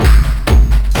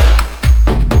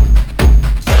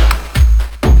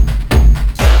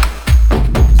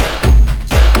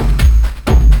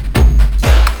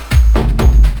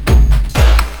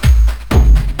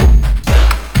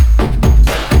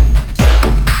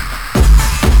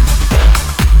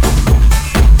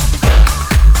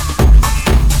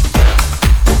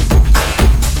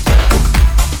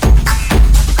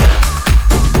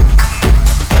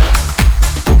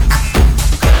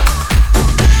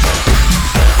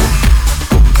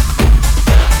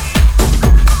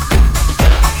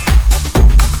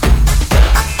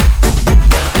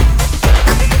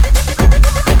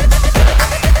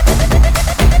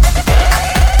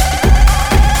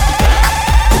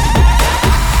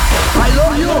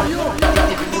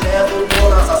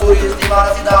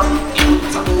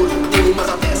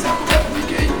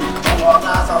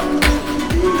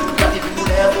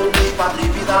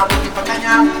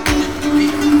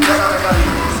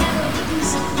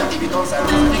não sei.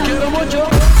 Te quero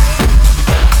muito.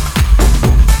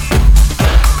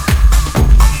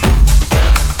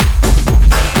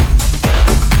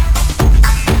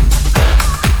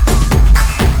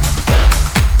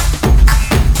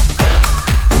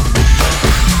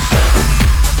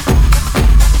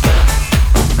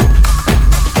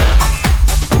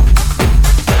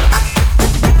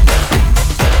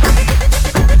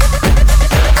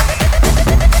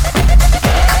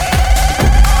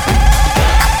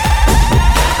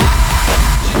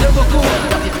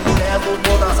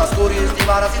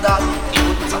 Várias idades,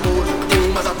 muito sabor,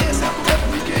 umas até certo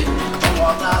tempo fiquei com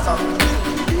a casa.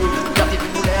 Já tive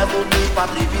mulher do meu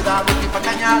padre, vida do que pra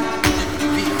ganhar.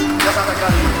 Vi, casada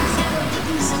carini,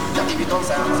 já tive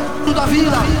donzela, toda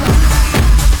vida.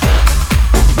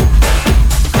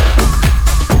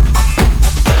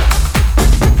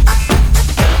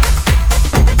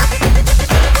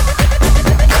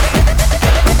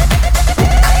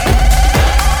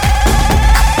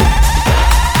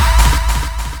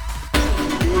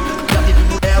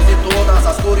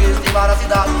 Várias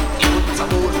idades, muito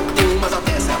sabor, umas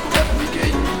até certo tempo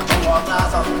fiquei com a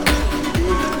casa.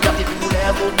 Já tive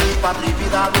mulher do meu padre,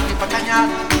 vida do que pra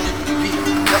ganhar.